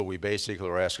We basically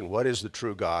are asking, what is the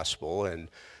true gospel? And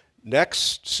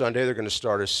next Sunday, they're going to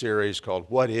start a series called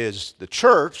What is the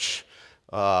Church?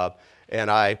 And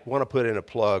I want to put in a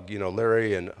plug. You know,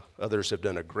 Larry and others have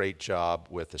done a great job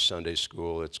with the Sunday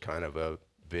school. It's kind of a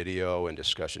video and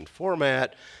discussion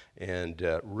format, and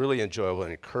really enjoyable,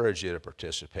 and encourage you to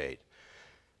participate.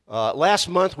 Last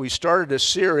month, we started a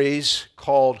series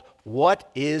called What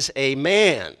is a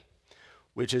Man?,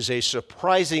 which is a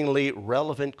surprisingly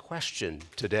relevant question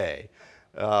today.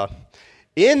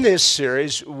 In this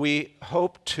series, we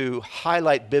hope to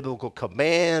highlight biblical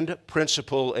command,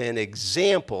 principle, and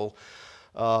example.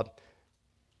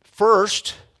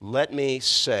 First, let me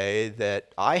say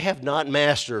that I have not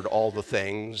mastered all the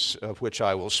things of which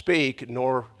I will speak,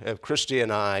 nor have Christy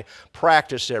and I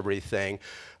practiced everything.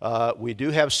 We do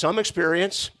have some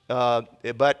experience,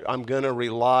 but I'm going to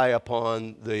rely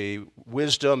upon the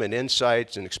wisdom and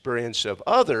insights and experience of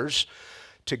others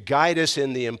to guide us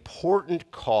in the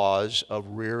important cause of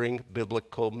rearing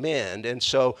biblical men. And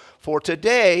so for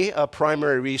today, a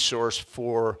primary resource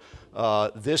for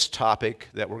this topic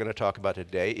that we're going to talk about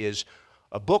today is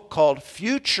a book called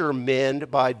Future Men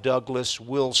by Douglas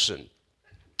Wilson.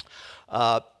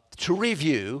 To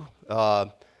review,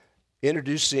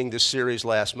 introducing the series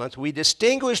last month, we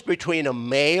distinguished between a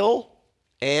male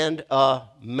and a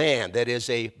man, that is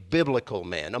a biblical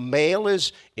man. A male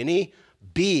is any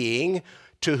being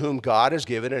to whom God has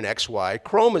given an XY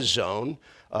chromosome.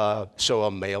 So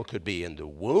a male could be in the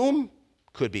womb,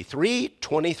 could be 3,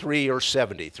 23, or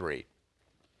 73.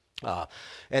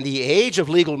 And the age of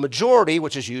legal majority,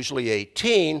 which is usually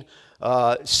 18,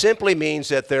 simply means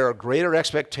that there are greater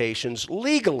expectations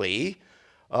legally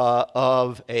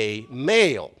of a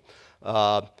male.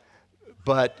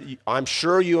 But I'm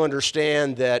sure you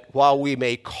understand that while we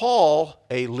may call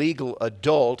a legal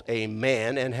adult a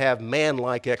man and have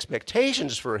man-like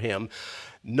expectations for him,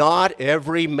 not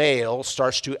every male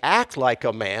starts to act like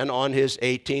a man on his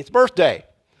 18th birthday.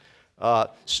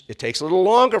 It takes a little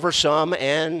longer for some,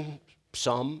 and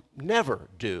some never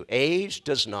do. Age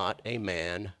does not a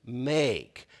man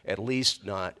make, at least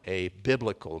not a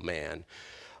biblical man.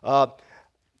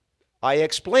 I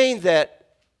explained that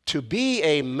to be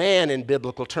a man in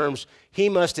biblical terms, he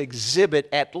must exhibit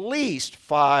at least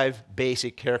 5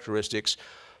 basic characteristics.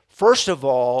 First of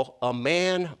all, a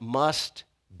man must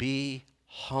be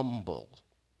humble.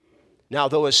 Now,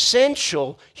 though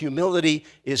essential, humility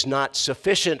is not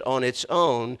sufficient on its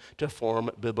own to form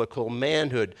biblical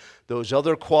manhood. Those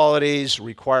other qualities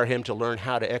require him to learn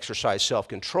how to exercise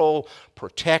self-control,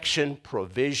 protection,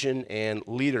 provision, and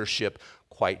leadership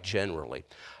quite generally.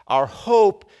 Our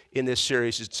hope in this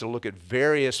series is to look at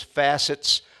various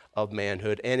facets of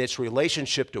manhood and its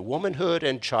relationship to womanhood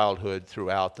and childhood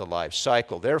throughout the life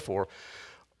cycle. Therefore,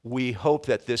 we hope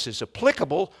that this is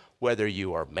applicable whether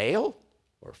you are male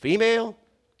or female,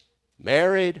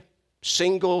 married,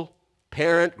 single,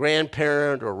 parent,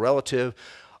 grandparent, or relative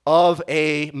of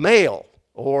a male,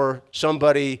 or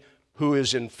somebody who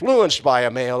is influenced by a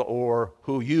male or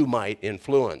who you might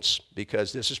influence,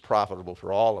 because this is profitable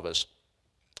for all of us.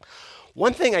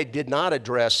 One thing I did not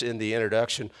address in the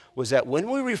introduction was that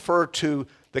when we refer to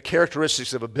the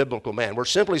characteristics of a biblical man, we're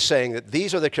simply saying that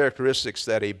these are the characteristics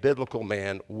that a biblical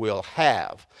man will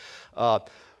have.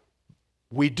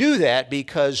 We do that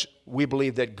because we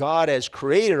believe that God, as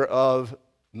creator of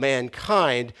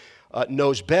mankind,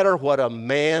 knows better what a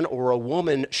man or a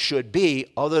woman should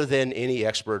be other than any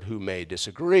expert who may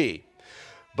disagree.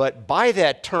 But by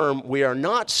that term, we are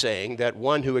not saying that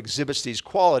one who exhibits these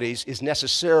qualities is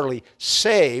necessarily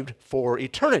saved for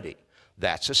eternity.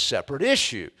 That's a separate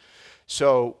issue.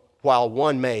 So while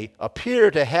one may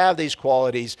appear to have these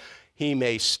qualities, he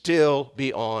may still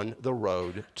be on the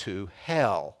road to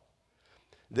hell.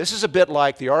 This is a bit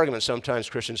like the argument sometimes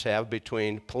Christians have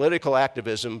between political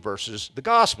activism versus the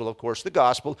gospel. Of course, the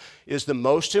gospel is the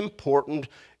most important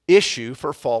issue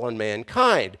for fallen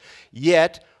mankind.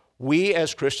 Yet, we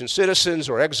as Christian citizens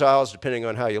or exiles, depending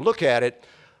on how you look at it,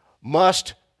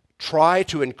 must try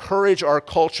to encourage our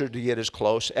culture to get as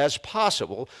close as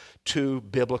possible to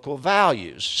biblical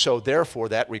values. So therefore,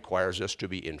 that requires us to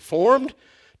be informed,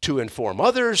 to inform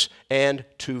others, and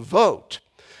to vote.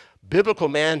 Biblical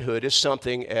manhood is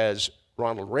something, as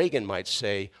Ronald Reagan might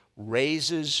say,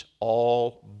 raises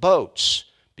all boats,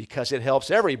 because it helps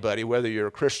everybody, whether you're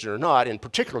a Christian or not, and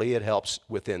particularly it helps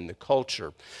within the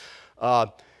culture.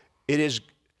 It is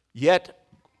yet,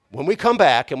 when we come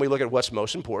back and we look at what's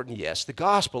most important, yes, the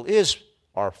gospel is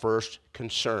our first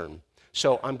concern.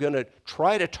 So I'm going to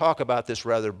try to talk about this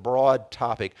rather broad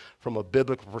topic from a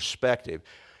biblical perspective.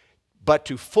 But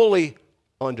to fully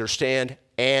understand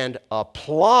and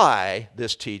apply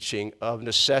this teaching of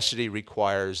necessity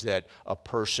requires that a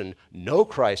person know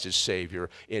Christ as Savior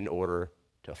in order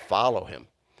to follow him.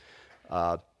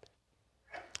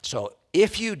 So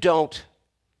if you don't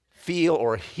feel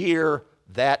or hear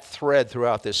that thread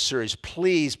throughout this series,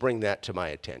 please bring that to my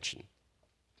attention.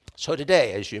 So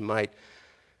today, as you might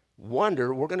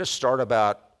wonder, we're going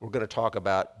to talk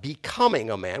about becoming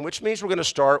a man, which means we're going to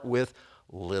start with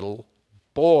little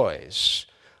boys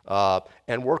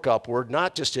and work upward,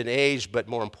 not just in age, but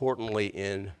more importantly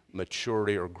in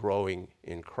maturity or growing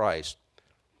in Christ.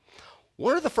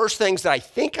 One of the first things that I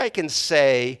think I can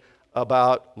say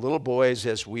about little boys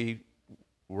as we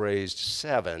raised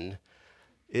 7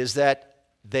 is that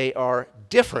they are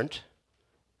different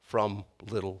from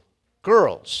little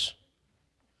girls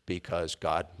because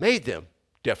God made them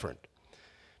different.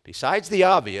 Besides the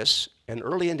obvious, an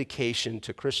early indication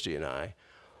to Christy and I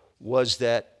was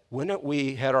that when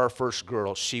we had our first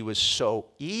girl, she was so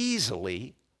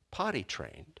easily potty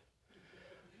trained.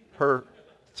 Her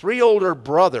 3 older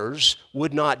brothers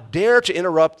would not dare to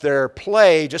interrupt their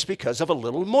play just because of a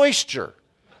little moisture.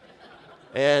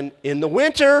 And in the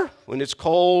winter, when it's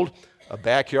cold, a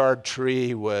backyard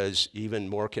tree was even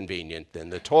more convenient than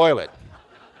the toilet.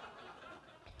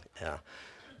 Yeah.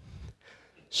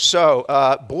 So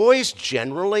boys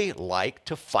generally like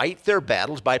to fight their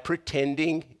battles by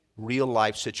pretending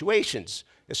real-life situations,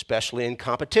 especially in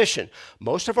competition.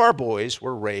 Most of our boys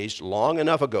were raised long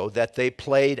enough ago that they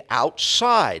played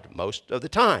outside most of the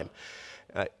time.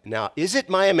 Now, is it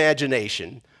my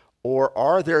imagination, or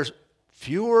are there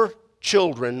fewer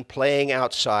children playing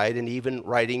outside and even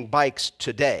riding bikes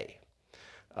today?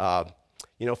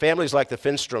 Families like the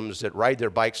Finstroms that ride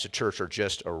their bikes to church are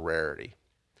just a rarity.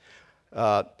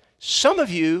 Some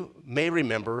of you may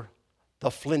remember the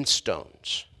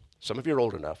Flintstones. Some of you are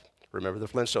old enough to remember the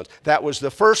Flintstones. That was the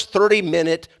first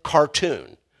 30-minute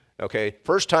cartoon. Okay,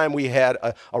 first time we had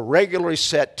a regularly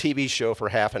set TV show for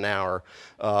half an hour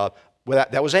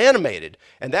that was animated.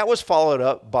 And that was followed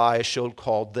up by a show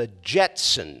called The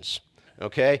Jetsons.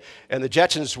 Okay, and the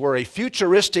Jetsons were a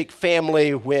futuristic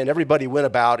family when everybody went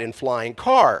about in flying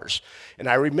cars. And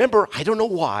I remember, I don't know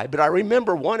why, but I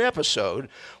remember one episode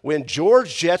when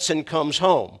George Jetson comes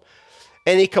home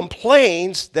and he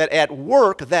complains that at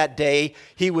work that day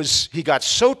he got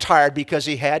so tired because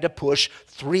he had to push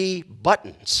 3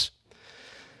 buttons.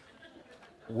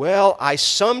 Well, I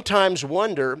sometimes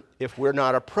wonder if we're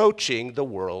not approaching the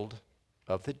world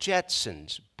of the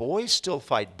Jetsons. Boys still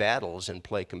fight battles and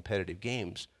play competitive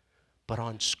games, but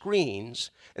on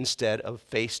screens instead of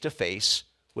face-to-face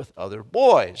with other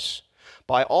boys.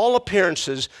 By all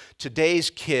appearances, today's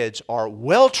kids are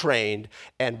well-trained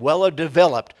and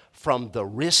well-developed from the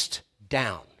wrist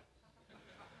down.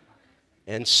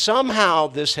 And somehow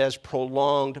this has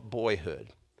prolonged boyhood.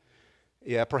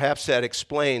 Yeah, perhaps that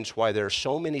explains why there are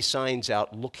so many signs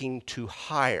out looking to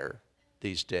hire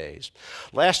these days.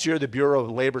 Last year, the Bureau of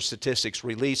Labor Statistics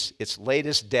released its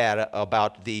latest data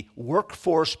about the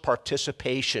workforce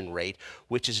participation rate,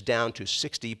 which is down to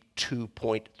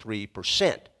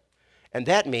 62.3%. And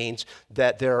that means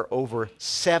that there are over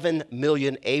 7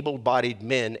 million able-bodied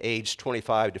men aged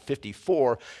 25 to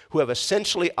 54 who have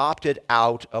essentially opted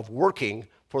out of working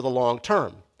for the long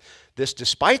term. This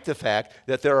despite the fact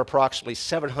that there are approximately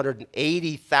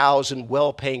 780,000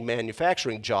 well-paying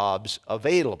manufacturing jobs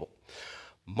available.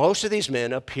 Most of these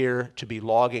men appear to be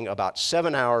logging about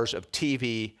 7 hours of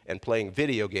TV and playing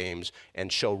video games and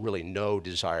show really no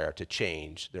desire to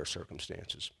change their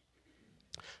circumstances.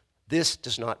 This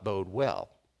does not bode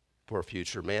well for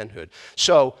future manhood.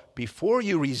 So before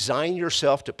you resign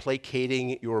yourself to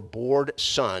placating your bored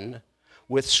son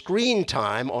with screen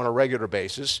time on a regular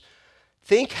basis,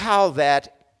 think how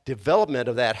that development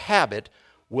of that habit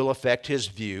will affect his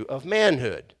view of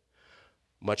manhood.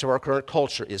 Much of our current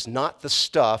culture is not the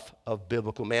stuff of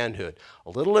biblical manhood.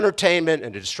 A little entertainment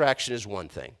and a distraction is one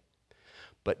thing.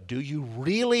 But do you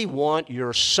really want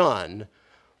your son,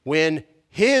 when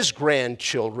his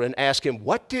grandchildren ask him,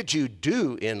 "What did you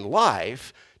do in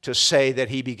life?" to say that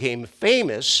he became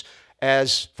famous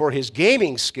as for his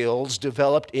gaming skills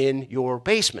developed in your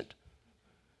basement?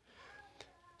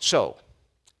 So,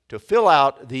 to fill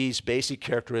out these basic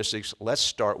characteristics, let's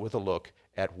start with a look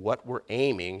at what we're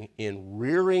aiming in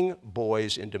rearing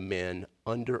boys into men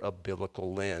under a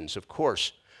biblical lens. Of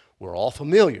course, we're all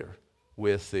familiar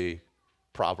with the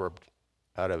proverb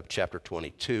out of chapter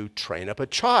 22, train up a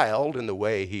child in the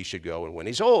way he should go, and when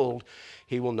he's old,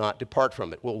 he will not depart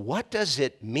from it. Well, what does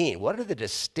it mean? What are the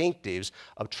distinctives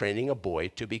of training a boy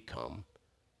to become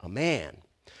a man?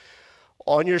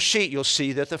 On your sheet, you'll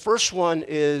see that the first one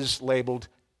is labeled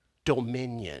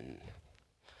dominion.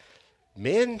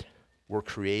 Men were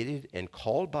created and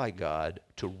called by God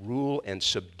to rule and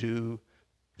subdue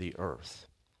the earth,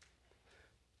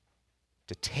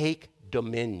 to take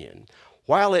dominion.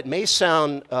 While it may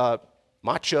sound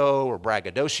macho or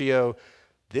braggadocio,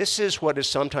 this is what is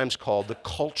sometimes called the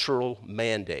cultural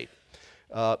mandate.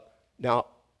 Now,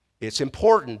 it's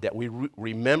important that we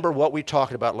remember what we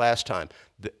talked about last time.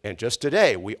 And just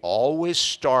today, we always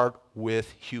start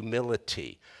with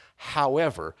humility.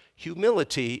 However,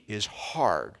 humility is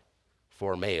hard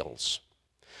for males.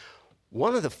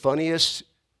 One of the funniest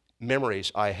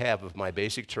memories I have of my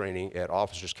basic training at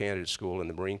Officers Candidate School in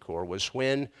the Marine Corps was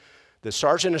when the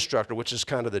sergeant instructor, which is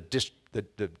kind of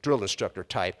the drill instructor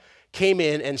type, came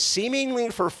in and seemingly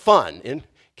for fun,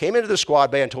 came into the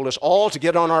squad bay and told us all to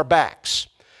get on our backs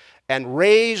and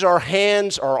raise our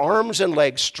hands, our arms and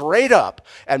legs straight up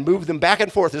and move them back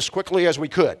and forth as quickly as we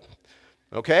could.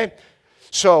 Okay?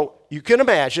 So you can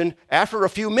imagine, after a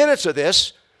few minutes of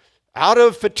this, out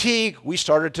of fatigue, we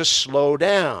started to slow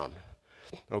down.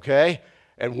 Okay?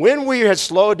 And when we had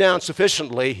slowed down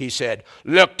sufficiently, he said,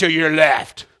 "Look to your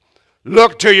left.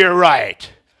 Look to your right.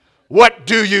 What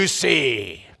do you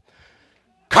see?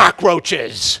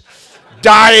 Cockroaches.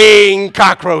 Dying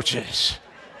cockroaches."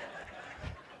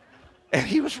 And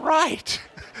he was right.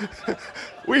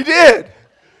 We did.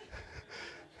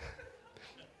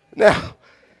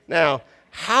 Now,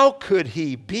 how could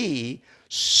he be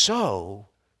so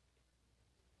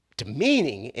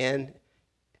demeaning and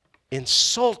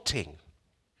insulting?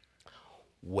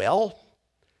 Well,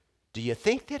 do you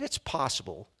think that it's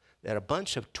possible that a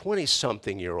bunch of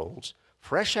 20-something-year-olds,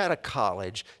 fresh out of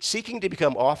college, seeking to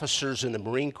become officers in the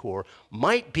Marine Corps,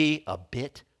 might be a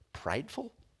bit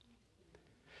prideful?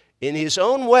 In his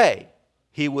own way,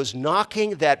 he was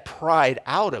knocking that pride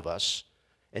out of us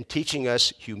and teaching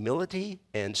us humility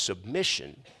and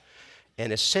submission,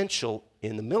 and essential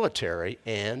in the military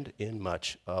and in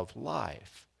much of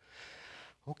life.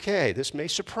 Okay, this may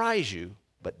surprise you,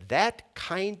 but that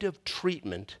kind of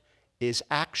treatment is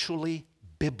actually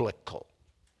biblical.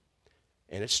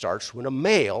 And it starts when a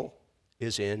male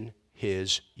is in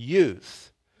his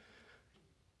youth.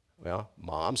 Well,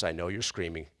 moms, I know you're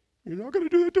screaming, "You're not going to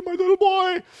do that to my little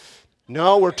boy."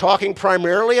 No, we're talking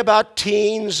primarily about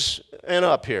teens and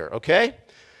up here, okay?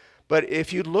 But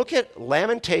if you look at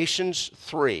Lamentations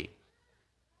 3,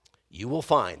 you will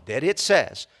find that it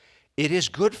says, "It is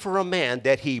good for a man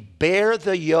that he bear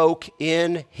the yoke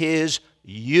in his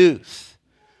youth.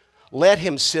 Let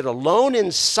him sit alone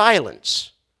in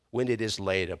silence when it is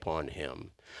laid upon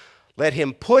him. Let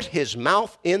him put his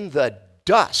mouth in the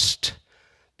dust,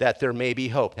 that there may be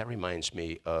hope." That reminds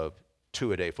me of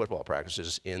two-a-day football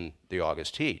practices in the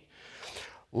August heat.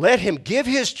 "Let him give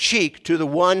his cheek to the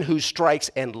one who strikes,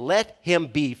 and let him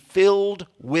be filled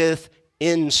with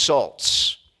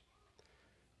insults."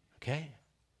 Okay?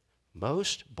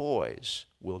 Most boys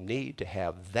will need to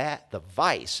have the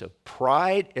vice of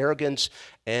pride, arrogance,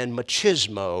 and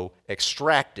machismo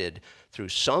extracted through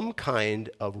some kind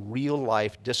of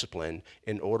real-life discipline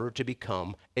in order to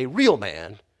become a real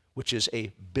man, which is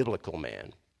a biblical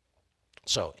man.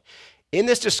 So, in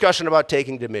this discussion about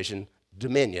taking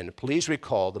dominion, please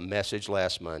recall the message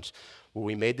last month where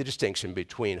we made the distinction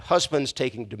between husbands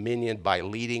taking dominion by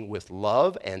leading with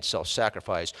love and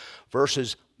self-sacrifice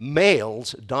versus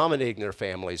males dominating their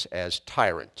families as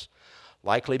tyrants,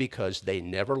 likely because they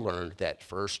never learned that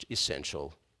first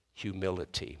essential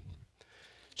humility.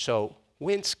 So,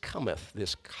 whence cometh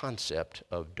this concept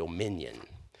of dominion?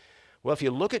 Well, if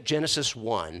you look at Genesis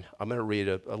 1, I'm going to read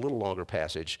a little longer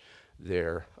passage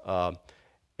there, and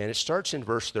it starts in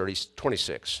verse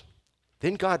 26.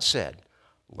 "Then God said,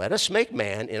 let us make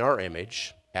man in our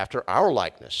image, after our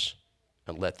likeness,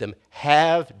 and let them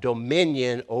have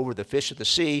dominion over the fish of the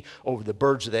sea, over the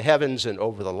birds of the heavens, and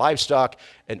over the livestock,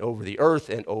 and over the earth,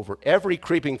 and over every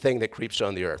creeping thing that creeps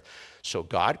on the earth." So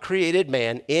God created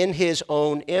man in his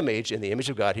own image. In the image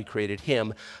of God, he created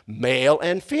him. Male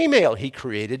and female, he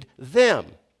created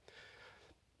them.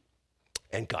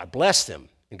 And God blessed them.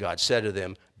 And God said to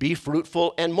them, "Be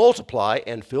fruitful and multiply,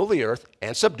 and fill the earth,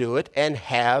 and subdue it, and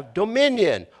have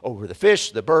dominion over the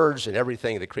fish, the birds, and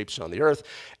everything that creeps on the earth."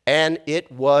 And it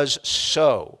was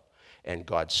so. And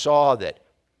God saw that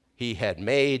he had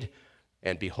made,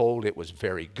 and behold, it was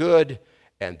very good.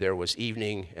 And there was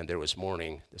evening, and there was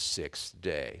morning, the sixth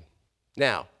day.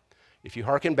 Now, if you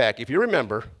hearken back, if you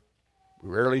remember, we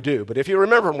rarely do, but if you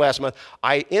remember from last month,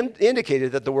 I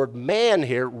indicated that the word man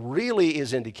here really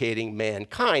is indicating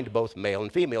mankind, both male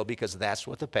and female, because that's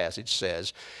what the passage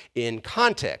says in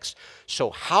context.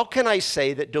 So how can I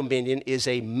say that dominion is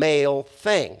a male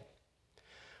thing?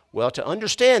 Well, to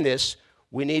understand this,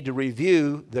 we need to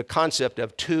review the concept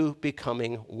of two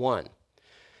becoming one.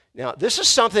 Now, this is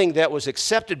something that was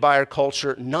accepted by our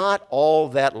culture not all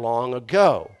that long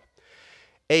ago.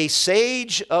 A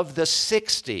sage of the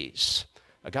 60s,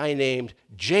 a guy named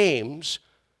James,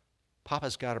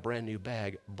 Papa's got a brand new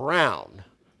bag, Brown,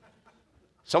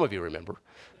 some of you remember,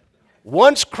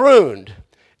 once crooned,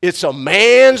 "It's a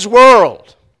man's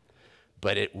world,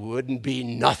 but it wouldn't be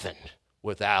nothing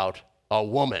without a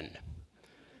woman."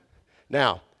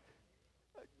 Now,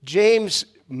 James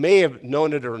may have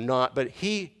known it or not, but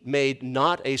he made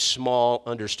not a small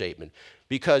understatement,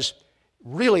 because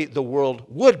really the world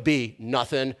would be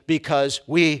nothing because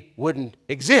we wouldn't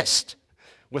exist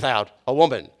without a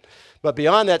woman. But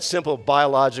beyond that simple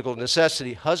biological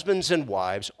necessity, husbands and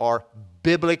wives are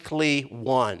biblically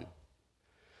one,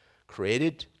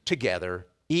 created together,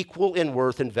 equal in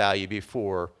worth and value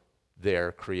before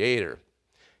their Creator.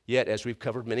 Yet, as we've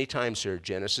covered many times here,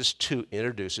 Genesis 2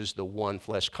 introduces the one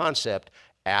flesh concept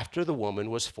after the woman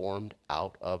was formed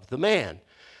out of the man.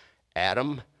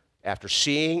 Adam, after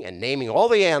seeing and naming all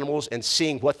the animals and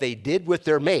seeing what they did with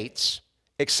their mates,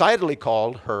 excitedly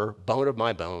called her bone of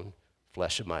my bone,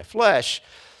 flesh of my flesh.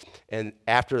 And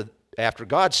after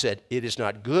God said, "It is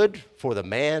not good for the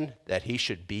man that he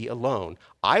should be alone.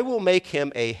 I will make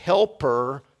him a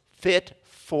helper fit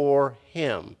for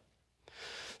him."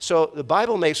 So the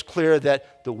Bible makes clear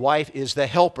that the wife is the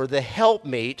helper, the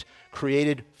helpmate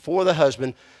created for the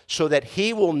husband, so that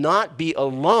he will not be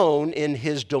alone in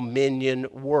his dominion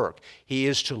work. He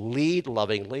is to lead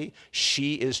lovingly,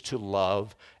 she is to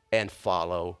love and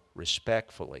follow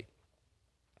respectfully.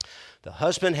 The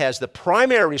husband has the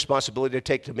primary responsibility to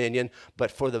take dominion,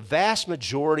 but for the vast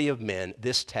majority of men,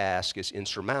 this task is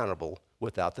insurmountable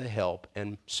without the help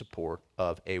and support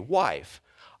of a wife.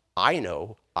 I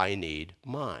know I need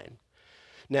mine.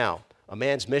 Now, a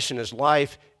man's mission in his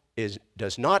life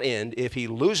does not end if he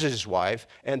loses his wife,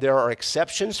 and there are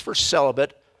exceptions for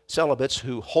celibates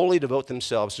who wholly devote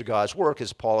themselves to God's work,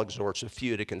 as Paul exhorts a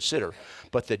few to consider.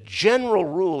 But the general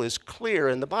rule is clear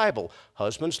in the Bible.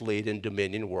 Husbands lead in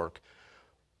dominion work,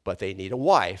 but they need a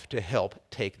wife to help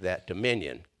take that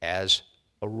dominion as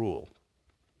a rule.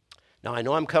 Now, I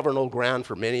know I'm covering old ground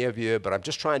for many of you, but I'm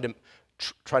just trying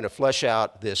to flesh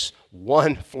out this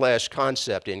one flesh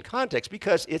concept in context,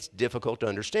 because it's difficult to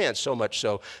understand, so much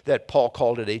so that Paul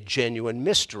called it a genuine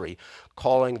mystery,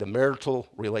 calling the marital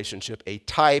relationship a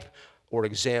type or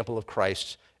example of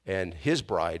Christ and his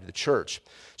bride, the church.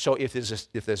 So if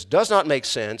this does not make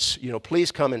sense,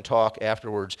 please come and talk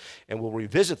afterwards, and we'll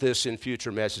revisit this in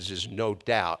future messages, no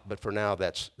doubt. But for now,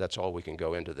 that's all we can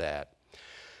go into that.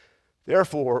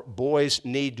 Therefore, boys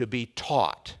need to be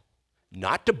taught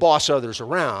not to boss others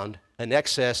around, an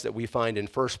excess that we find in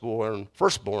firstborn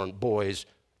boys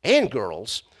and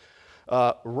girls.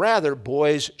 Rather,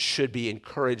 boys should be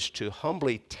encouraged to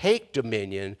humbly take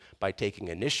dominion by taking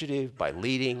initiative, by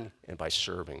leading, and by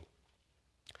serving.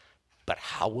 But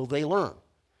how will they learn?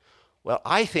 Well,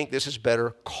 I think this is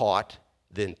better caught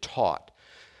than taught.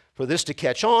 For this to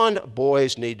catch on,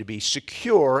 boys need to be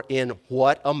secure in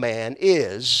what a man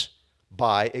is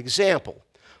by example.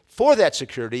 For that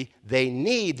security, they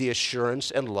need the assurance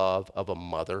and love of a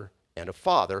mother and a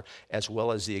father, as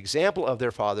well as the example of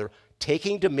their father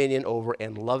taking dominion over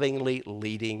and lovingly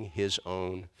leading his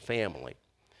own family.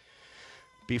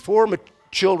 Before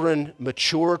children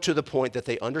mature to the point that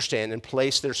they understand and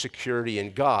place their security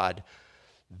in God,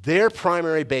 their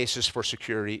primary basis for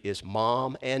security is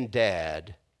mom and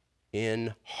dad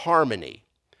in harmony.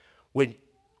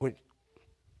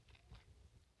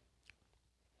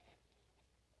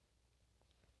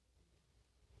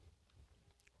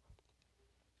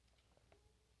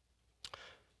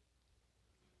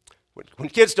 When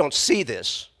kids don't see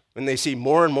this, when they see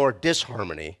more and more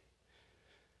disharmony,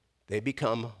 they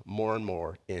become more and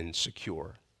more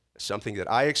insecure. Something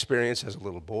that I experienced as a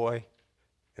little boy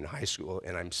in high school,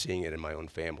 and I'm seeing it in my own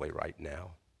family right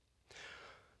now.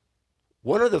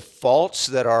 One of the faults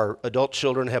that our adult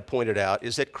children have pointed out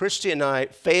is that Christy and I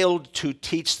failed to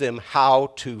teach them how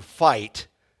to fight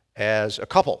as a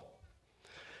couple.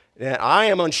 And I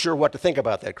am unsure what to think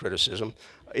about that criticism.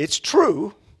 It's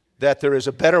true that there is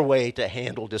a better way to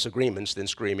handle disagreements than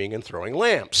screaming and throwing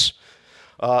lamps.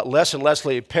 Les and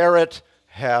Leslie Parrott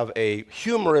have a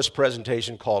humorous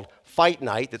presentation called Fight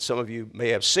Night that some of you may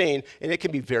have seen, and it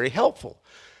can be very helpful.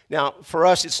 Now, for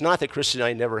us, it's not that Chris and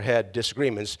I never had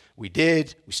disagreements. We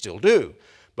did, we still do,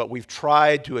 but we've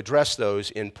tried to address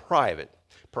those in private.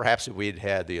 Perhaps if we had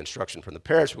had the instruction from the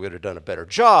parents, we would have done a better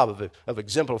job of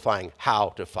exemplifying how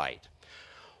to fight.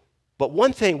 But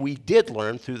one thing we did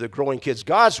learn through the Growing Kids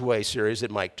God's Way series that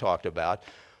Mike talked about,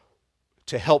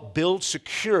 to help build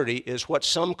security is what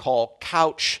some call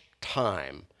couch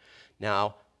time.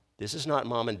 Now, this is not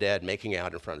mom and dad making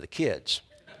out in front of the kids.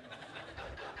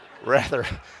 Rather,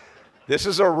 this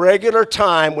is a regular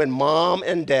time when mom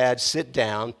and dad sit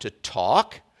down to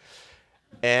talk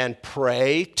and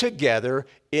pray together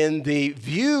in the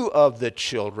view of the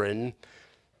children,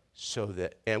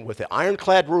 and with the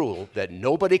ironclad rule that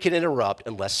nobody can interrupt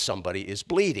unless somebody is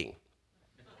bleeding.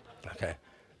 Okay.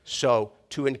 So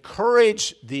to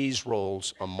encourage these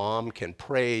roles, a mom can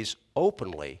praise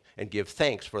openly and give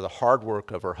thanks for the hard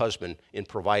work of her husband in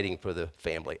providing for the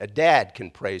family. A dad can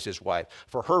praise his wife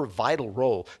for her vital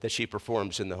role that she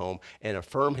performs in the home and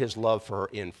affirm his love for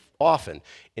her often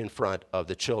in front of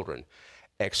the children.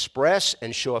 Express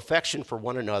and show affection for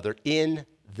one another in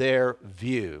their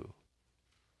view.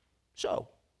 So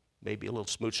maybe a little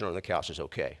smooching on the couch is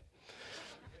okay.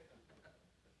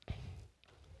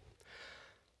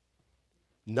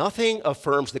 Nothing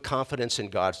affirms the confidence in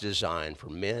God's design for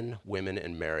men, women,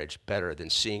 and marriage better than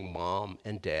seeing mom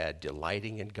and dad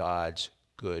delighting in God's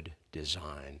good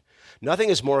design. Nothing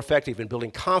is more effective in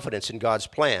building confidence in God's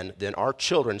plan than our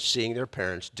children seeing their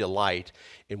parents delight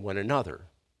in one another.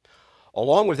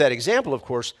 Along with that example, of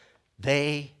course,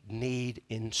 they need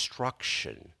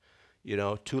instruction. You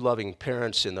know, two loving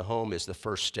parents in the home is the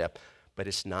first step, but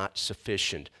it's not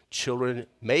sufficient. Children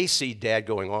may see dad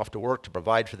going off to work to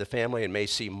provide for the family and may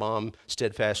see mom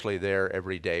steadfastly there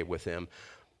every day with them,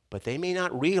 but they may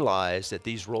not realize that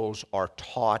these roles are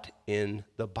taught in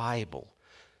the Bible.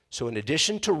 So in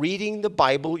addition to reading the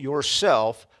Bible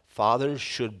yourself, fathers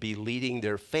should be leading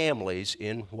their families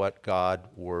in what God's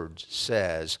Word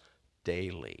says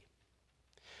daily.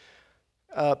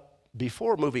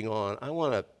 Before moving on, I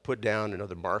want to put down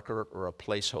another marker or a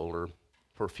placeholder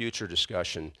for future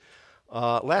discussion.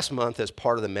 Last month, as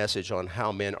part of the message on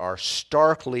how men are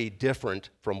starkly different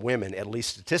from women, at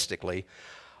least statistically,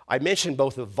 I mentioned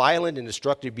both the violent and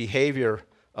destructive behavior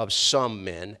of some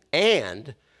men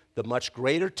and the much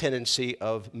greater tendency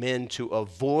of men to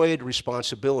avoid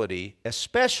responsibility,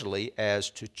 especially as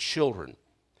to children.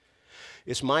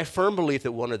 It's my firm belief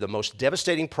that one of the most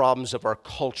devastating problems of our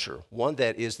culture, one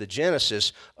that is the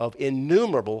genesis of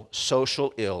innumerable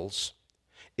social ills,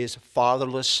 is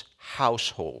fatherless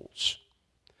households.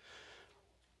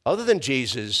 Other than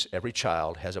Jesus, every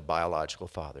child has a biological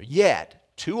father. Yet,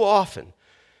 too often,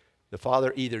 the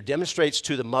father either demonstrates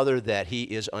to the mother that he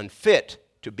is unfit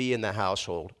to be in the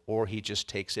household, or he just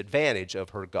takes advantage of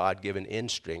her God-given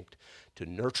instinct to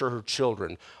nurture her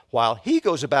children while he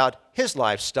goes about his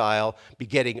lifestyle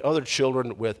begetting other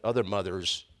children with other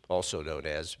mothers, also known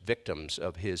as victims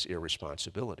of his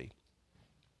irresponsibility.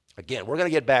 Again, we're going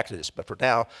to get back to this, but for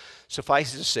now,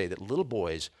 suffice it to say that little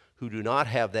boys who do not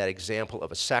have that example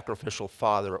of a sacrificial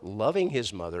father loving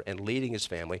his mother and leading his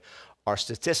family are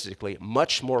statistically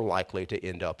much more likely to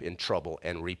end up in trouble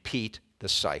and repeat the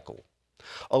cycle.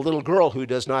 A little girl who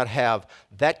does not have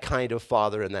that kind of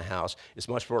father in the house is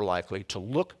much more likely to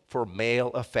look for male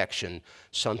affection,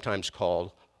 sometimes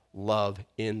called love,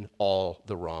 in all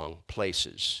the wrong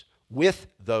places, with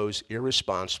those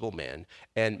irresponsible men,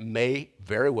 and may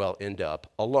very well end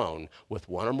up alone with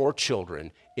one or more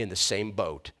children in the same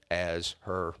boat as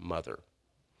her mother.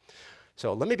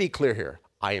 So let me be clear here.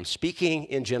 I am speaking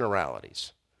in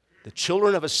generalities. The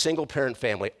children of a single-parent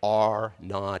family are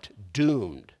not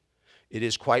doomed. It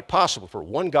is quite possible for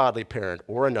one godly parent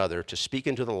or another to speak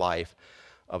into the life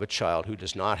of a child who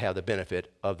does not have the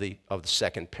benefit of the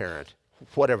second parent,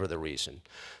 whatever the reason.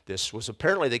 This was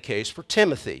apparently the case for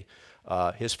Timothy.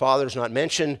 His father is not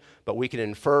mentioned, but we can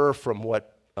infer from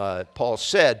what Paul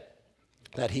said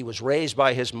that he was raised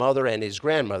by his mother and his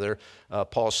grandmother.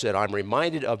 Paul said, "I'm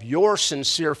reminded of your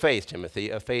sincere faith, Timothy,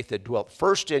 a faith that dwelt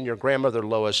first in your grandmother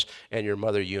Lois and your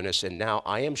mother Eunice, and now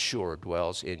I am sure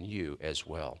dwells in you as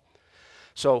well."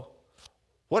 So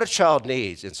what a child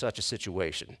needs in such a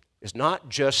situation is not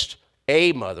just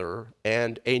a mother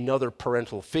and another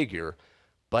parental figure,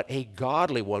 but a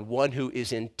godly one, one who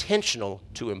is intentional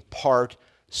to impart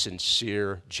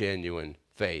sincere, genuine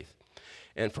faith.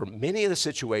 And for many of the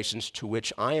situations to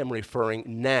which I am referring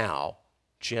now,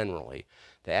 generally,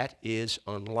 that is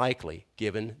unlikely,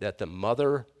 given that the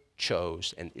mother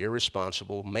chose an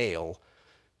irresponsible male,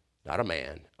 not a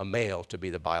man, a male, to be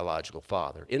the biological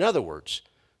father. In other words,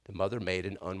 the mother made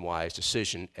an unwise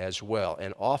decision as well,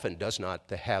 and often does not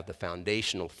have the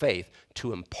foundational faith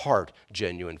to impart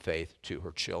genuine faith to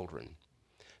her children.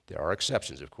 There are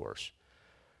exceptions, of course.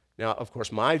 Now, of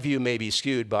course, my view may be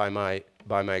skewed by my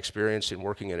experience in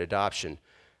working in adoption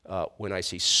when I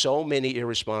see so many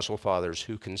irresponsible fathers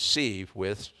who conceive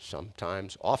with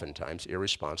oftentimes,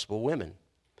 irresponsible women.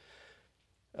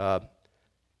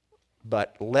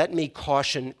 But let me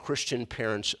caution Christian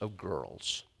parents of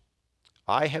girls.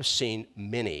 I have seen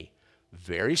many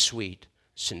very sweet,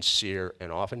 sincere,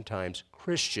 and oftentimes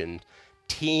Christian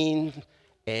teen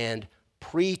and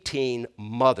preteen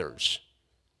mothers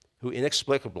who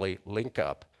inexplicably link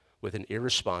up with an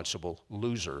irresponsible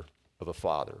loser of a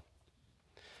father.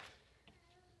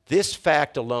 This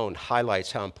fact alone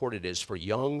highlights how important it is for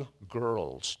young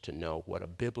girls to know what a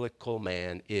biblical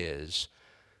man is,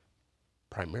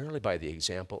 primarily by the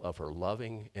example of her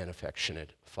loving and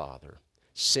affectionate father.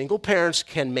 Single parents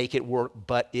can make it work,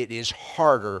 but it is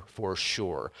harder for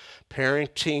sure.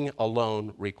 Parenting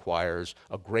alone requires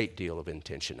a great deal of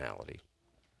intentionality.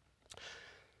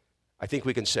 I think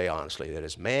we can say honestly that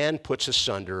as man puts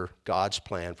asunder God's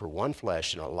plan for one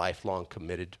flesh in a lifelong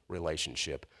committed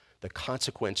relationship, the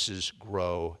consequences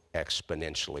grow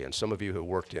exponentially. And some of you who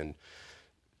worked in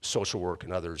social work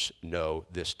and others know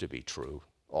this to be true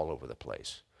all over the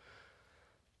place.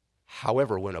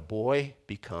 However, when a boy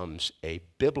becomes a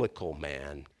biblical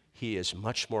man, he is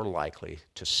much more likely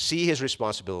to see his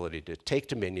responsibility to take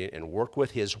dominion and work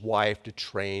with his wife to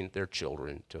train their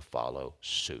children to follow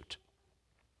suit.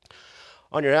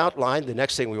 On your outline, the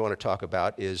next thing we want to talk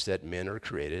about is that men are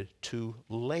created to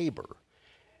labor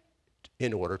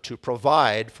in order to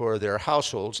provide for their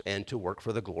households and to work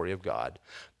for the glory of God.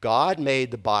 God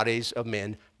made the bodies of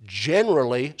men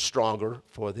generally stronger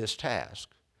for this task.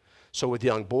 So with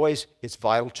young boys, it's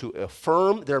vital to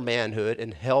affirm their manhood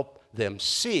and help them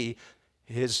see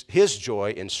his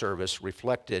joy in service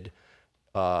reflected,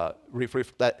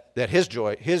 that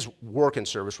his work and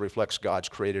service reflects God's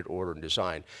created order and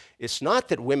design. It's not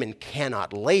that women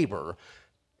cannot labor,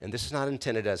 and this is not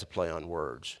intended as a play on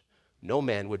words. No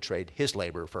man would trade his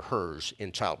labor for hers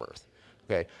in childbirth,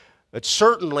 okay? But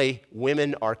certainly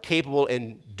women are capable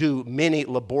and do many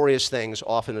laborious things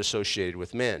often associated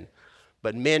with men.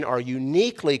 But men are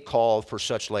uniquely called for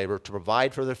such labor to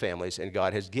provide for their families, and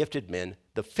God has gifted men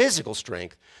the physical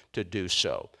strength to do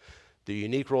so. The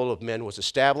unique role of men was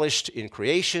established in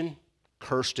creation,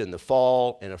 cursed in the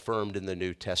fall, and affirmed in the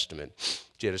New Testament.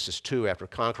 Genesis 2, after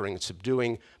conquering and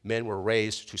subduing, men were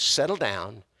raised to settle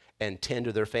down and tend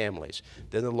to their families.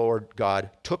 Then the Lord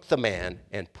God took the man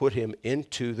and put him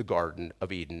into the Garden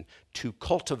of Eden to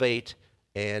cultivate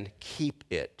and keep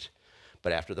it.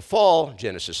 But after the fall,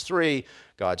 Genesis 3,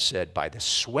 God said, "By the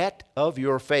sweat of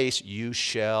your face you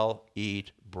shall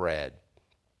eat bread."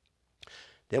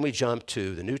 Then we jump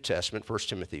to the New Testament, 1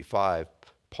 Timothy 5.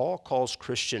 Paul calls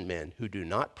Christian men who do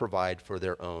not provide for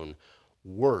their own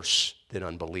worse than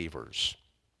unbelievers.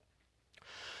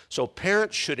 So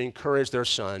parents should encourage their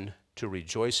son to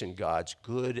rejoice in God's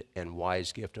good and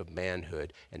wise gift of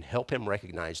manhood and help him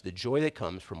recognize the joy that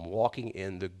comes from walking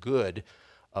in the good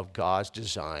of God's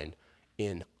design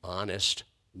in honest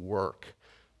work.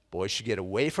 Boys should get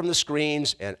away from the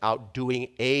screens and out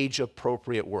doing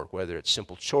age-appropriate work, whether it's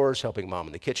simple chores, helping mom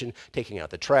in the kitchen, taking out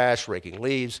the trash, raking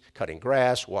leaves, cutting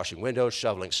grass, washing windows,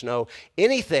 shoveling snow,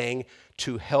 anything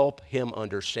to help him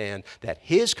understand that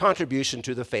his contribution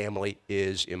to the family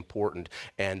is important,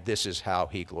 and this is how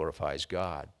he glorifies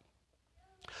God.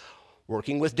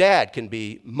 Working with dad can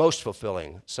be most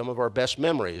fulfilling. Some of our best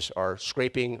memories are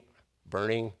scraping,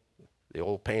 burning the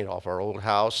old paint off our old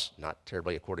house, not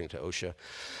terribly according to OSHA.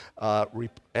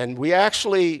 And we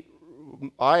actually,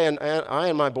 I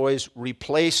and my boys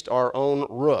replaced our own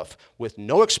roof with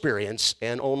no experience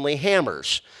and only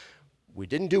hammers. We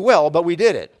didn't do well, but we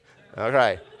did it. All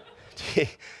right.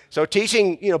 So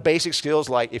teaching, basic skills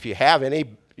like if you have any,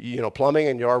 plumbing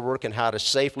and yard work and how to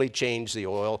safely change the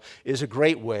oil is a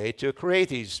great way to create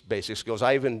these basic skills.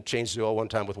 I even changed the oil one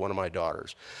time with one of my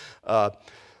daughters.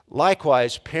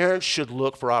 Likewise, parents should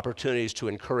look for opportunities to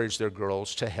encourage their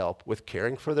girls to help with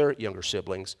caring for their younger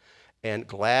siblings and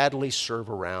gladly serve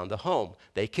around the home.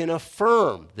 They can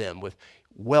affirm them with,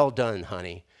 "Well done,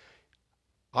 honey.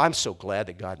 I'm so glad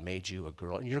that God made you a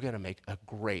girl, and you're going to make a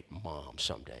great mom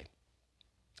someday."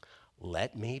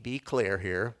 Let me be clear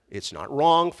here. It's not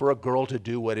wrong for a girl to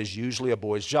do what is usually a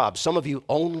boy's job. Some of you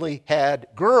only had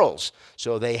girls,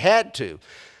 so they had to.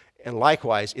 And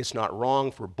likewise, it's not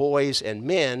wrong for boys and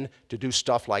men to do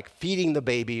stuff like feeding the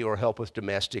baby or help with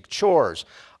domestic chores.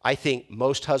 I think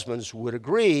most husbands would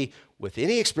agree, with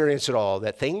any experience at all,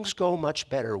 that things go much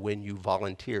better when you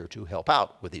volunteer to help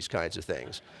out with these kinds of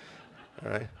things.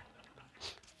 All right?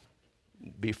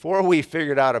 Before we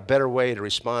figured out a better way to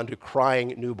respond to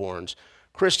crying newborns,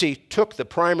 Christy took the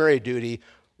primary duty,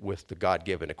 with the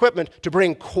God-given equipment, to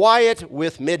bring quiet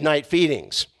with midnight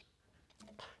feedings.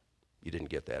 You didn't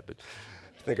get that, but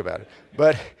think about it.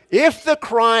 But if the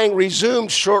crying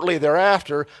resumed shortly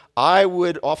thereafter, I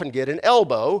would often get an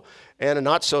elbow and a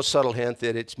not so subtle hint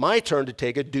that it's my turn to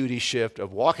take a duty shift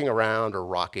of walking around or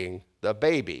rocking the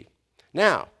baby.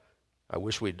 Now, I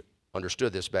wish we'd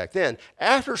understood this back then.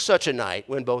 After such a night,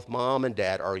 when both mom and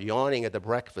dad are yawning at the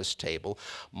breakfast table,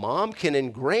 mom can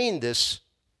ingrain this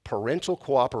parental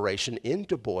cooperation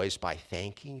into boys by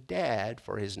thanking dad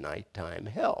for his nighttime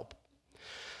help.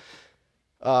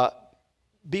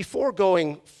 Before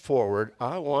going forward,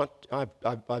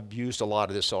 I've used a lot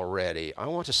of this already. I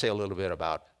want to say a little bit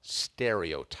about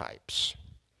stereotypes.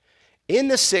 In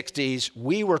the 60s,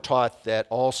 we were taught that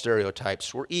all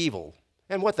stereotypes were evil.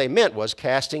 And what they meant was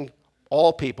casting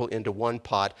all people into one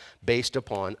pot based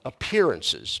upon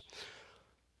appearances.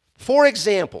 For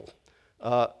example,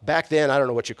 back then, I don't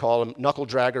know what you call them, knuckle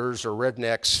draggers or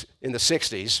rednecks in the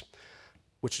 60s,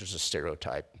 which is a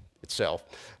stereotype itself,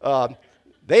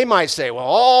 they might say, well,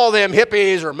 all them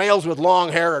hippies or males with long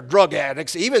hair are drug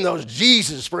addicts, even those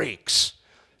Jesus freaks.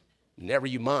 Never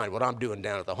you mind what I'm doing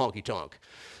down at the honky-tonk.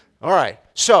 All right,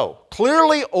 so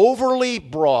clearly overly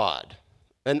broad,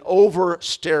 an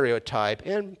over-stereotype,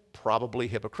 and probably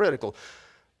hypocritical.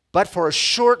 But for a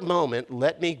short moment,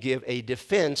 let me give a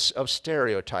defense of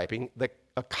stereotyping,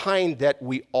 a kind that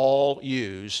we all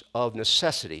use of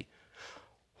necessity.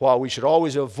 While we should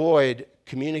always avoid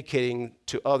communicating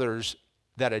to others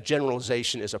that a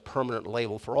generalization is a permanent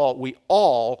label for all, we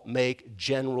all make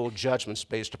general judgments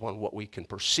based upon what we can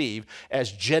perceive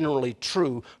as generally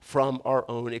true from our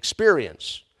own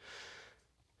experience.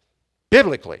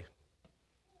 Biblically,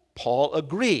 Paul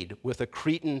agreed with a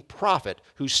Cretan prophet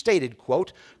who stated,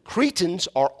 quote, Cretans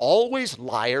are always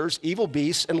liars, evil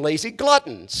beasts, and lazy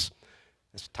gluttons.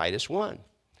 That's Titus 1.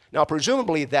 Now,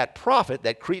 presumably that prophet,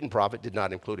 that Cretan prophet, did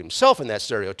not include himself in that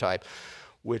stereotype,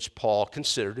 which Paul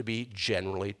considered to be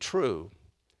generally true.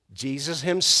 Jesus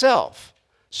himself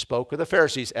spoke of the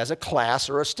Pharisees as a class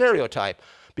or a stereotype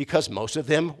because most of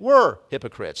them were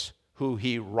hypocrites who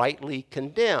he rightly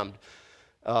condemned.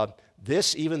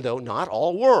 This, even though not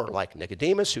all were, like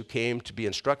Nicodemus, who came to be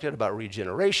instructed about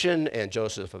regeneration, and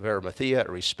Joseph of Arimathea,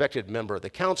 a respected member of the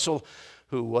council,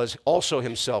 who was also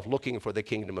himself looking for the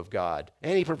kingdom of God.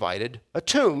 And he provided a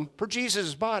tomb for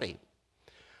Jesus' body.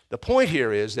 The point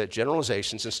here is that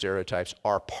generalizations and stereotypes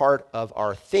are part of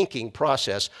our thinking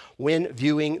process when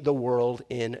viewing the world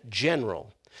in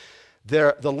general.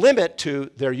 The limit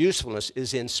to their usefulness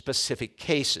is in specific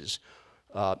cases.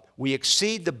 We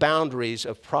exceed the boundaries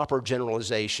of proper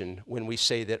generalization when we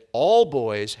say that all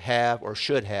boys have or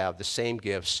should have the same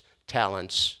gifts,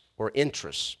 talents, or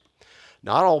interests.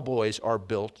 Not all boys are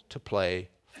built to play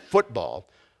football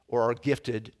or are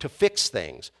gifted to fix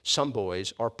things. Some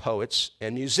boys are poets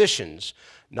and musicians.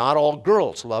 Not all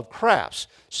girls love crafts.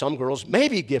 Some girls may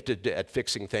be gifted at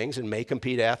fixing things and may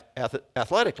compete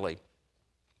athletically.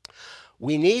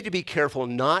 We need to be careful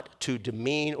not to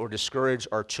demean or discourage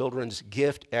our children's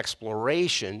gift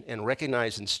exploration and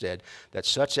recognize instead that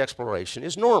such exploration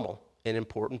is normal, an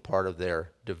important part of their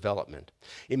development.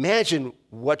 Imagine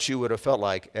what you would have felt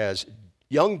like as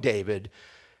young David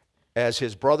as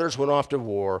his brothers went off to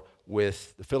war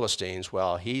with the Philistines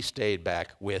while he stayed back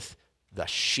with the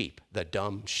sheep, the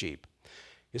dumb sheep.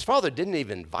 His father didn't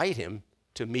even invite him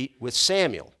to meet with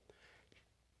Samuel.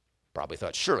 Probably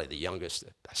thought, surely the youngest,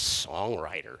 a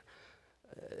songwriter,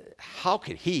 how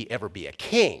could he ever be a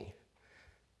king?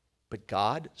 But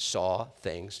God saw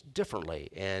things differently,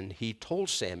 and he told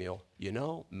Samuel, you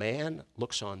know, man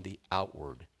looks on the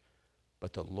outward,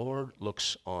 but the Lord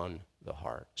looks on the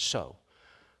heart. So,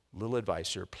 little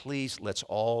advice here, please let's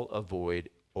all avoid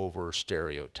over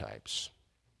stereotypes.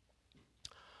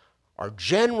 Our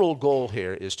general goal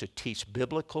here is to teach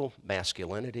biblical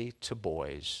masculinity to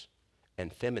boys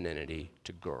and femininity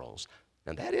to girls.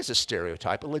 And that is a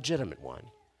stereotype, a legitimate one.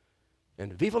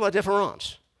 And vive la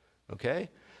différence, okay?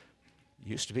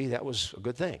 Used to be that was a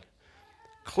good thing.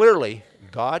 Clearly,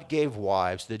 God gave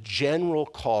wives the general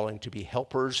calling to be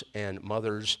helpers and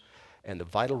mothers and the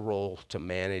vital role to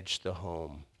manage the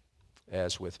home.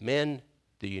 As with men,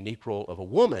 the unique role of a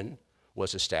woman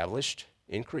was established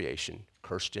in creation,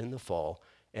 cursed in the fall,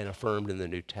 and affirmed in the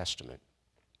New Testament.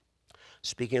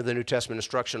 Speaking of the New Testament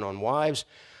instruction on wives,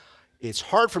 it's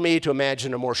hard for me to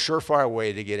imagine a more surefire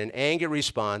way to get an angry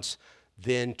response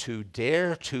than to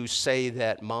dare to say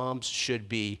that moms should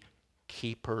be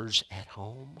keepers at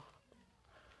home.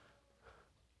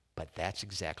 But that's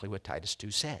exactly what Titus 2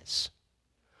 says.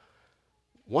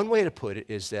 One way to put it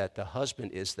is that the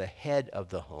husband is the head of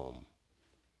the home,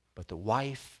 but the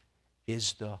wife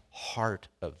is the heart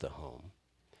of the home.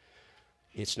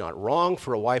 It's not wrong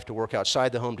for a wife to work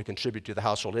outside the home to contribute to the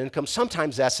household income.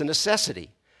 Sometimes that's a necessity.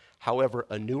 However,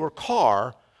 a newer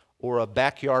car or a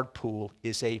backyard pool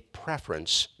is a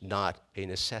preference, not a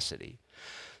necessity.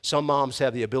 Some moms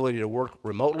have the ability to work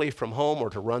remotely from home or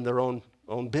to run their own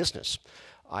business.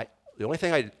 The only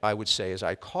thing I would say is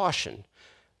I caution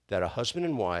that a husband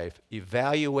and wife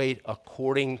evaluate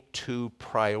according to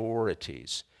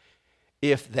priorities.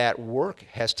 If that work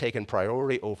has taken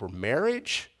priority over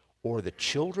marriage or the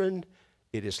children,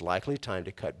 it is likely time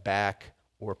to cut back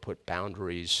or put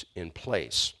boundaries in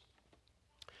place.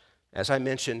 As I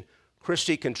mentioned,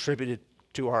 Christy contributed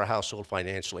to our household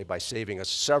financially by saving us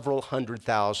several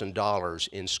 $100,000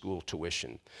 in school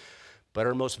tuition. But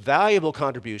her most valuable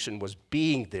contribution was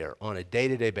being there on a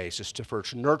day-to-day basis to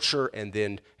first nurture and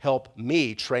then help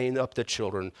me train up the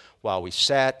children while we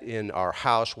sat in our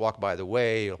house, walked by the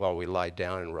way, while we lied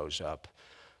down and rose up,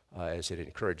 as it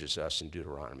encourages us in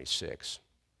Deuteronomy 6.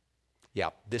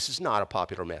 Yeah, this is not a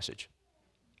popular message.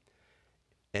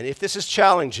 And if this is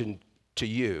challenging to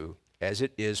you, as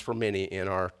it is for many in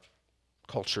our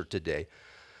culture today,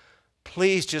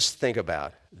 please just think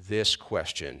about this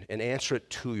question and answer it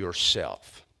to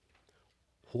yourself.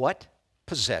 What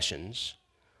possessions,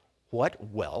 what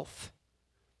wealth,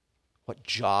 what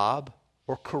job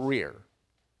or career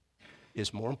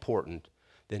is more important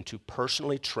than to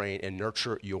personally train and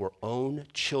nurture your own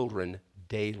children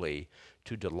daily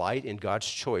to delight in God's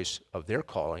choice of their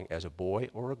calling as a boy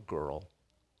or a girl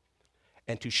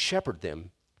and to shepherd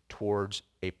them towards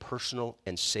a personal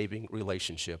and saving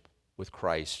relationship with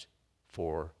Christ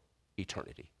for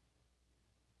eternity?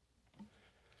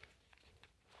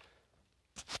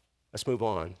 Let's move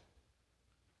on.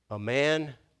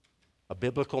 A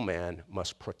biblical man,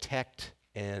 must protect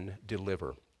and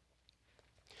deliver.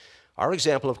 Our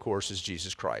example, of course, is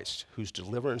Jesus Christ, whose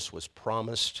deliverance was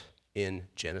promised in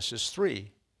Genesis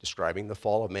 3, describing the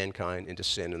fall of mankind into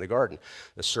sin in the garden.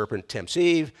 The serpent tempts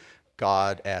Eve.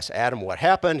 God asks Adam what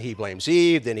happened. He blames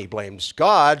Eve. Then he blames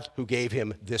God, who gave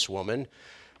him this woman.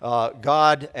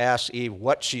 God asks Eve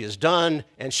what she has done,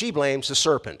 and she blames the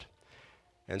serpent.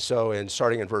 And so,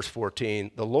 starting in verse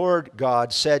 14, the Lord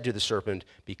God said to the serpent,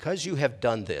 "Because you have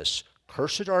done this,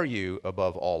 cursed are you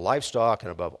above all livestock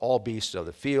and above all beasts of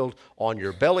the field. On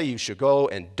your belly you shall go,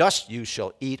 and dust you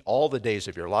shall eat all the days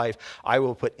of your life. I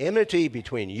will put enmity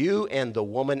between you and the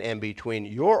woman, and between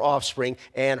your offspring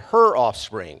and her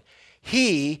offspring.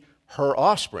 He, her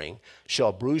offspring,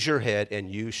 shall bruise your head,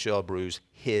 and you shall bruise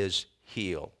his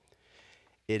heel."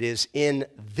 It is in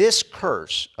this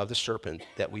curse of the serpent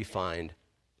that we find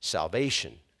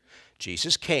salvation.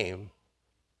 Jesus came,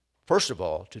 first of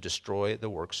all, to destroy the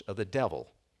works of the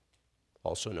devil,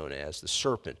 also known as the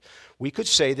serpent. We could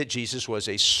say that Jesus was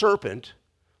a serpent,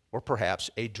 or perhaps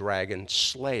a dragon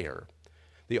slayer.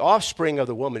 The offspring of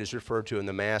the woman is referred to in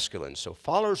the masculine. So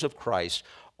followers of Christ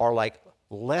are like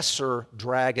lesser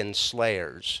dragon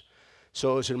slayers.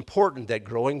 So it's important that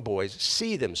growing boys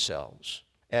see themselves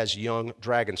as young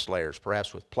dragon slayers,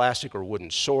 perhaps with plastic or wooden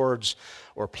swords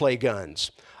or play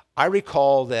guns. I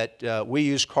recall that we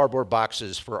used cardboard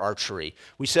boxes for archery.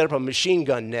 We set up a machine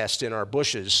gun nest in our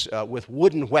bushes with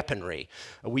wooden weaponry.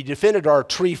 We defended our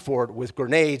tree fort with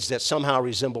grenades that somehow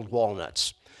resembled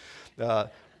walnuts. And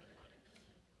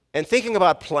thinking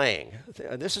about playing,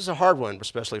 this is a hard one,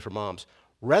 especially for moms.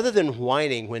 Rather than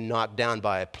whining when knocked down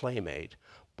by a playmate,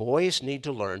 boys need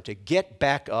to learn to get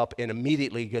back up and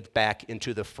immediately get back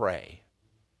into the fray.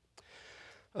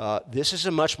 This is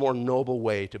a much more noble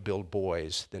way to build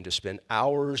boys than to spend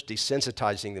hours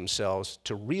desensitizing themselves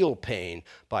to real pain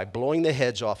by blowing the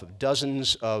heads off of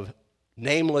dozens of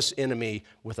nameless enemy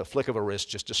with a flick of a wrist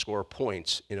just to score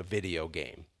points in a video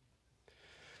game.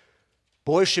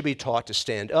 Boys should be taught to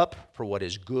stand up for what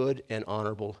is good and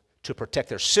honorable, to protect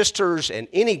their sisters and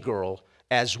any girl,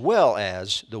 as well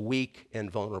as the weak and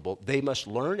vulnerable. They must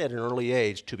learn at an early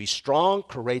age to be strong,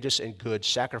 courageous, and good,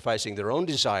 sacrificing their own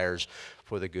desires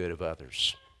for the good of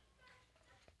others.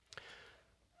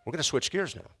 We're going to switch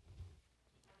gears now.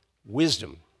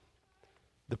 Wisdom.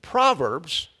 The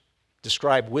Proverbs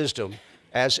describe wisdom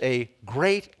as a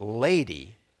great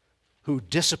lady who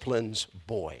disciplines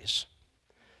boys.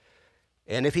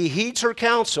 And if he heeds her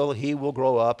counsel, he will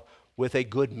grow up with a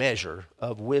good measure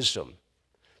of wisdom.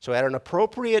 So at an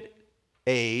appropriate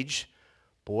age,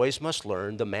 boys must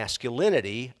learn the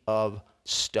masculinity of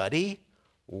study,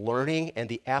 learning, and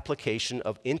the application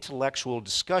of intellectual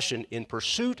discussion in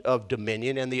pursuit of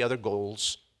dominion and the other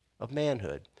goals of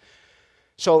manhood.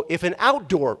 So if an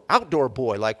outdoor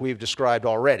boy, like we've described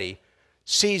already,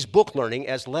 sees book learning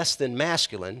as less than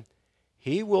masculine,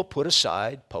 he will put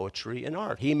aside poetry and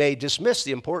art. He may dismiss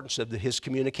the importance of his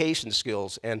communication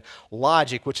skills and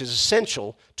logic, which is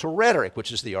essential to rhetoric,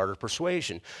 which is the art of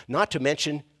persuasion, not to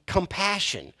mention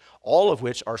compassion, all of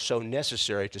which are so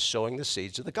necessary to sowing the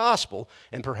seeds of the gospel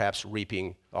and perhaps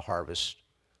reaping a harvest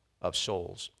of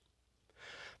souls.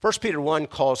 1 Peter 1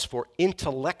 calls for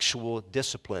intellectual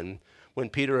discipline when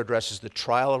Peter addresses the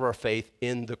trial of our faith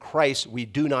in the Christ we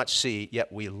do not see, yet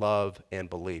we love and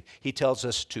believe. He tells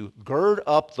us to gird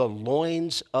up the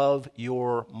loins of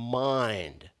your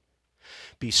mind.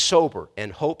 Be sober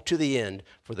and hope to the end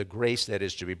for the grace that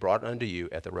is to be brought unto you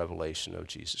at the revelation of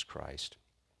Jesus Christ.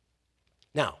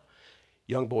 Now,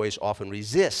 young boys often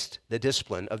resist the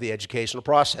discipline of the educational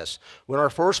process. When our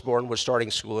firstborn was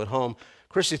starting school at home,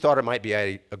 Christy thought it might be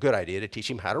a good idea to teach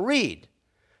him how to read.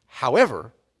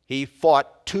 However, he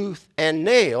fought tooth and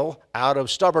nail out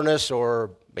of stubbornness,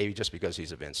 or maybe just because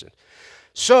he's a Vincent.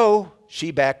 So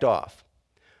she backed off.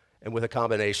 And with a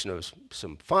combination of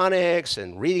some phonics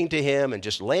and reading to him and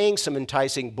just laying some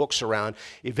enticing books around,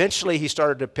 eventually he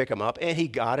started to pick them up and he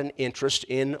got an interest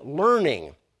in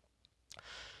learning.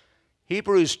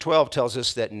 Hebrews 12 tells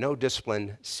us that no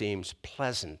discipline seems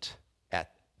pleasant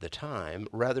at the time,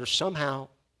 rather somehow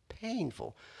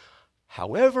painful.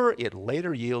 However, it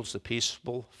later yields the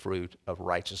peaceful fruit of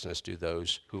righteousness to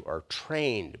those who are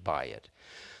trained by it.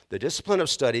 The discipline of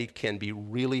study can be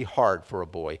really hard for a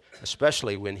boy,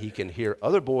 especially when he can hear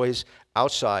other boys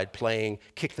outside playing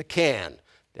kick the can.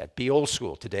 That'd be old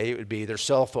school. Today it would be their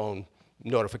cell phone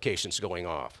notifications going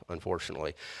off,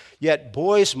 unfortunately. Yet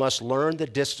boys must learn the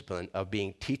discipline of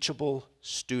being teachable,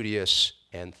 studious,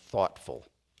 and thoughtful.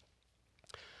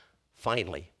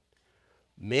 Finally,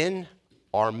 men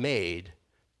are made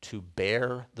to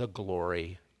bear the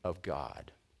glory of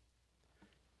God.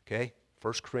 Okay?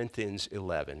 1 Corinthians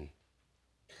 11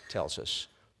 tells us,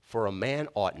 for a man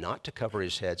ought not to cover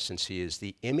his head, since he is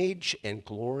the image and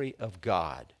glory of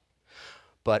God.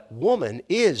 But woman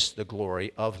is the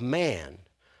glory of man.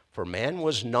 For man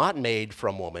was not made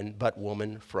from woman, but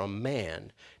woman from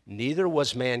man. Neither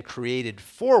was man created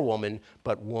for woman,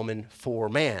 but woman for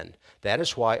man. That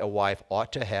is why a wife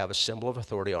ought to have a symbol of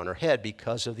authority on her head,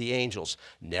 because of the angels.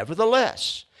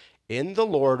 Nevertheless, in the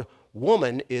Lord,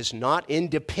 woman is not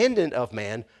independent of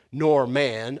man, nor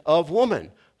man of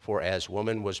woman. For as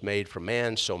woman was made from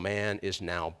man, so man is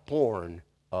now born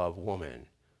of woman.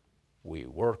 We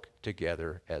work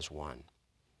together as one.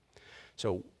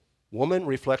 So woman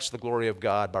reflects the glory of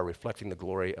God by reflecting the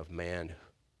glory of man,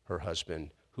 her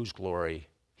husband, whose glory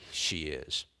she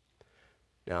is.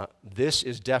 Now, this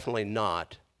is definitely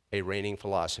not a reigning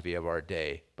philosophy of our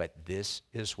day, but this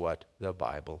is what the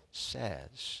Bible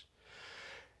says.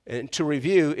 And to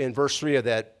review, in verse 3 of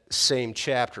that same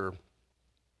chapter,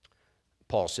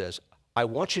 Paul says, I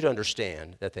want you to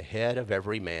understand that the head of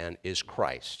every man is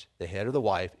Christ. The head of the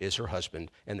wife is her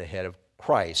husband, and the head of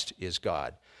Christ is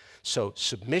God. So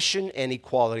submission and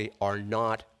equality are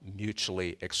not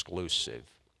mutually exclusive.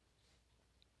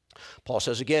 Paul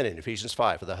says again in Ephesians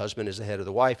 5, for the husband is the head of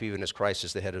the wife, even as Christ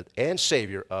is the head of and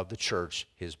Savior of the church,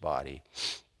 his body.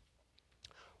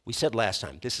 We said last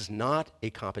time, this is not a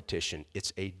competition.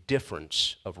 It's a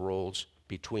difference of roles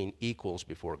between equals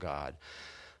before God.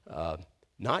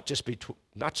 Not just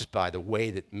by the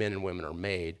way that men and women are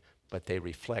made, but they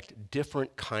reflect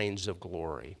different kinds of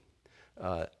glory.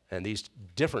 And these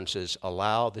differences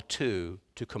allow the two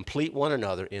to complete one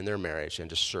another in their marriage and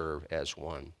to serve as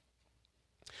one.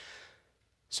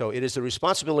 So it is the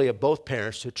responsibility of both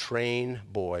parents to train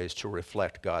boys to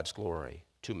reflect God's glory,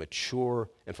 to mature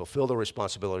and fulfill their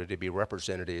responsibility to be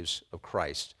representatives of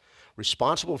Christ,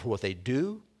 responsible for what they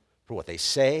do, for what they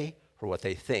say, for what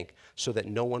they think, so that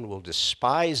no one will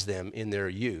despise them in their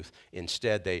youth.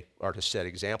 Instead, they are to set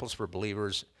examples for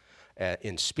believers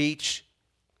in speech,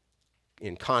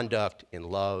 in conduct, in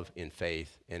love, in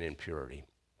faith, and in purity.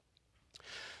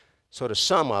 So to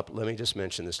sum up, let me just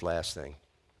mention this last thing.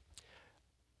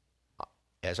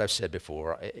 As I've said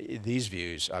before, these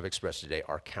views I've expressed today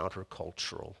are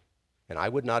countercultural. And I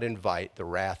would not invite the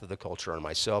wrath of the culture on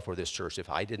myself or this church if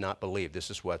I did not believe this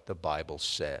is what the Bible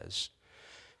says.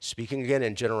 Speaking again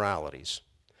in generalities,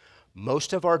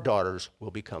 most of our daughters will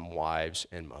become wives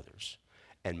and mothers,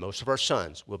 and most of our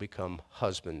sons will become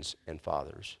husbands and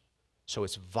fathers. So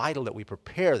it's vital that we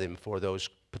prepare them for those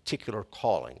particular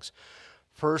callings.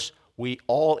 First, we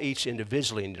all each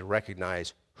individually need to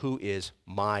recognize who is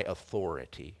my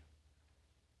authority.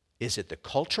 Is it the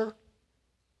culture?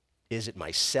 Is it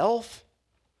myself?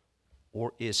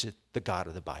 Or is it the God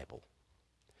of the Bible?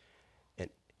 And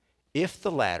if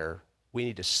the latter, we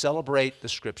need to celebrate the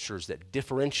scriptures that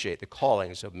differentiate the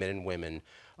callings of men and women,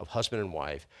 of husband and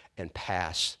wife, and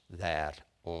pass that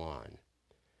on.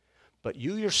 But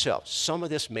you yourself, some of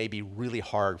this may be really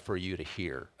hard for you to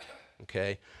hear,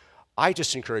 okay? I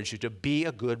just encourage you to be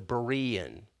a good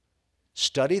Berean.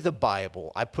 Study the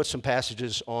Bible. I put some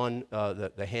passages on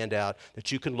the handout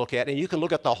that you can look at, and you can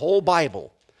look at the whole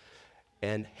Bible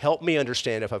and help me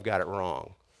understand if I've got it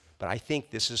wrong. But I think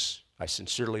I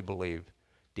sincerely believe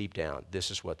deep down,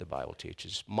 this is what the Bible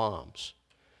teaches. Moms,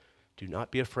 do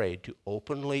not be afraid to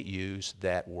openly use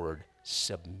that word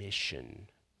submission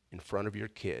in front of your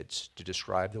kids to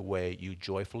describe the way you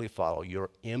joyfully follow your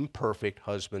imperfect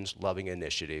husband's loving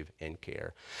initiative and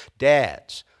care.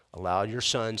 Dads, allow your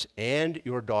sons and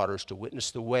your daughters to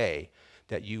witness the way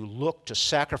that you look to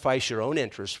sacrifice your own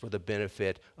interests for the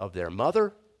benefit of their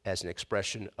mother as an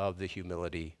expression of the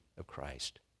humility of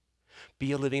Christ.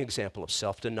 Be a living example of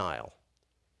self-denial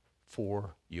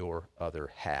for your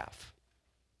other half.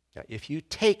 Now, if you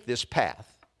take this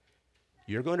path,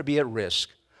 you're going to be at risk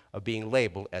of being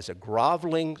labeled as a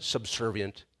groveling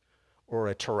subservient or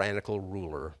a tyrannical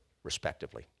ruler,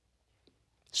 respectively.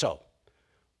 So,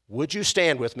 would you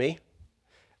stand with me?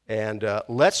 And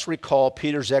let's recall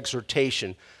Peter's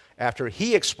exhortation after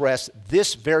he expressed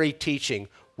this very teaching,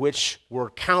 which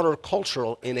were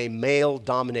countercultural in a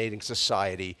male-dominating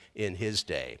society in his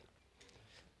day.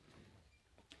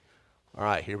 All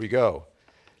right, here we go.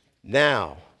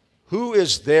 Now, who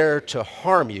is there to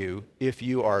harm you if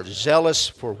you are zealous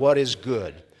for what is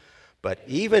good? But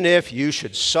even if you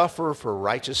should suffer for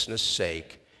righteousness'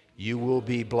 sake, you will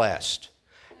be blessed.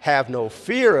 Have no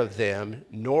fear of them,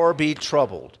 nor be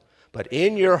troubled, but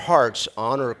in your hearts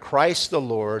honor Christ the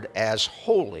Lord as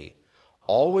holy,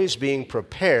 always being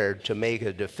prepared to make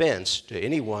a defense to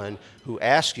anyone who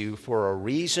asks you for a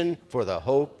reason for the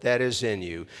hope that is in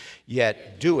you,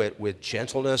 yet do it with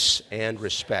gentleness and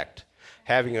respect,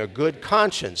 having a good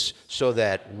conscience, so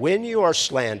that when you are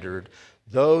slandered,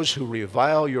 those who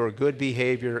revile your good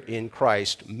behavior in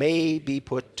Christ may be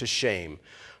put to shame.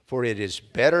 For it is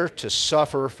better to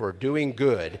suffer for doing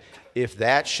good, if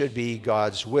that should be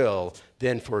God's will,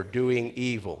 than for doing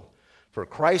evil. For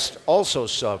Christ also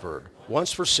suffered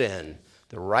once for sin,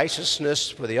 the righteousness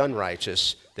for the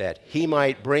unrighteous, that he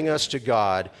might bring us to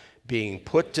God, being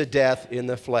put to death in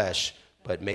the flesh, but